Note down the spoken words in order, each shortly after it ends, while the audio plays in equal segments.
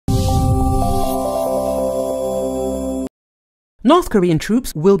North Korean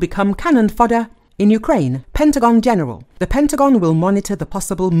troops will become cannon fodder in Ukraine. Pentagon General. The Pentagon will monitor the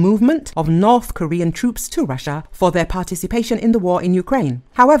possible movement of North Korean troops to Russia for their participation in the war in Ukraine.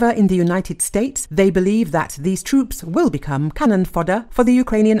 However, in the United States, they believe that these troops will become cannon fodder for the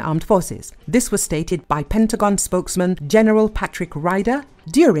Ukrainian Armed Forces. This was stated by Pentagon spokesman General Patrick Ryder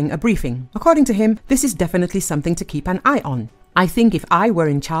during a briefing. According to him, this is definitely something to keep an eye on. I think if I were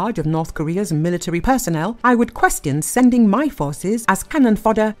in charge of North Korea's military personnel, I would question sending my forces as cannon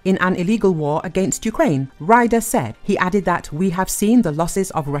fodder in an illegal war against Ukraine, Ryder said. He added that we have seen the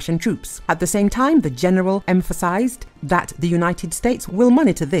losses of Russian troops. At the same time, the general emphasized that the United States will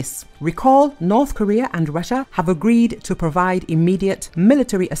monitor this. Recall, North Korea and Russia have agreed to provide immediate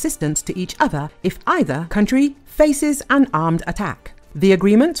military assistance to each other if either country faces an armed attack. The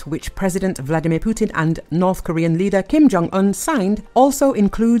agreement, which President Vladimir Putin and North Korean leader Kim Jong Un signed, also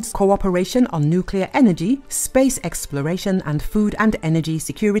includes cooperation on nuclear energy, space exploration, and food and energy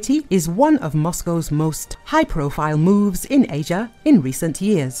security, is one of Moscow's most high-profile moves in Asia in recent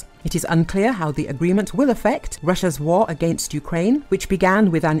years. It is unclear how the agreement will affect Russia's war against Ukraine, which began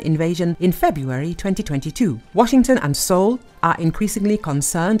with an invasion in February 2022. Washington and Seoul are increasingly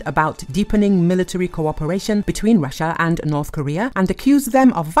concerned about deepening military cooperation between Russia and North Korea and accuse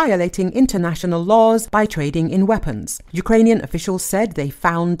them of violating international laws by trading in weapons. Ukrainian officials said they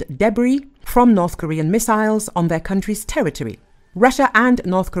found debris from North Korean missiles on their country's territory. Russia and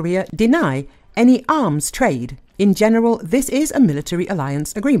North Korea deny any arms trade. In general, this is a military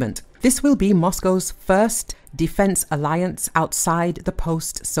alliance agreement. This will be Moscow's first defense alliance outside the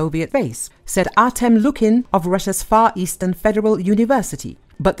post-Soviet base, said Artem Lukin of Russia's Far Eastern Federal University.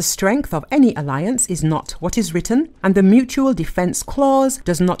 But the strength of any alliance is not what is written, and the mutual defense clause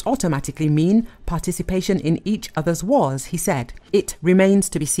does not automatically mean participation in each other's wars, he said. It remains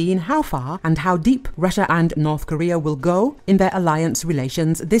to be seen how far and how deep Russia and North Korea will go in their alliance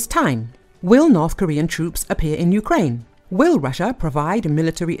relations this time. Will North Korean troops appear in Ukraine? Will Russia provide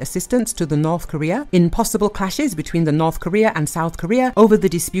military assistance to the North Korea in possible clashes between the North Korea and South Korea over the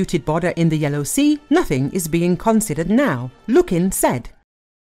disputed border in the Yellow Sea? Nothing is being considered now, Lukin said.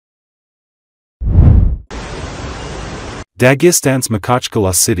 Dagestan's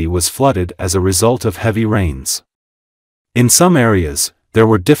Makhachkala city was flooded as a result of heavy rains. In some areas, there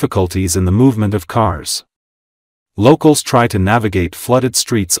were difficulties in the movement of cars. Locals try to navigate flooded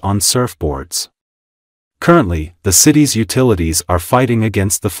streets on surfboards. Currently, the city's utilities are fighting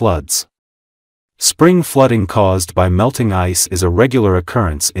against the floods. Spring flooding caused by melting ice is a regular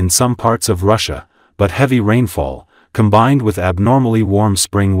occurrence in some parts of Russia, but heavy rainfall, combined with abnormally warm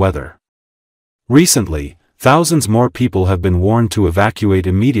spring weather. Recently, thousands more people have been warned to evacuate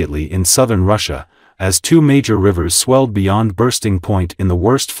immediately in southern Russia, as two major rivers swelled beyond bursting point in the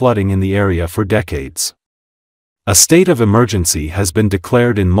worst flooding in the area for decades. A state of emergency has been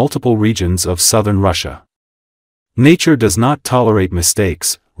declared in multiple regions of southern Russia. Nature does not tolerate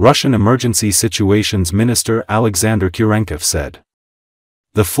mistakes, Russian Emergency Situations Minister Alexander Kurenkov said.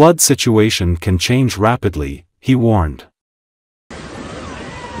 The flood situation can change rapidly, he warned.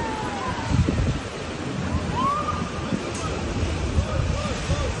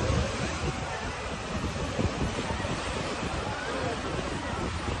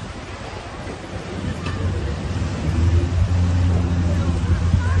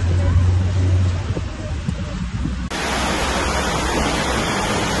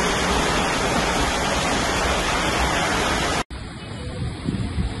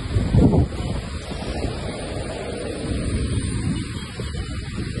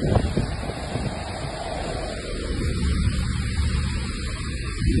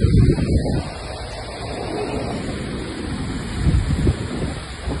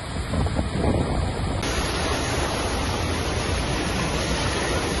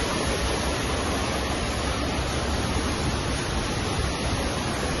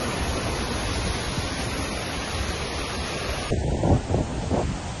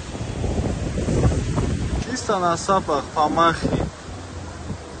 Чисто на сапах помахи.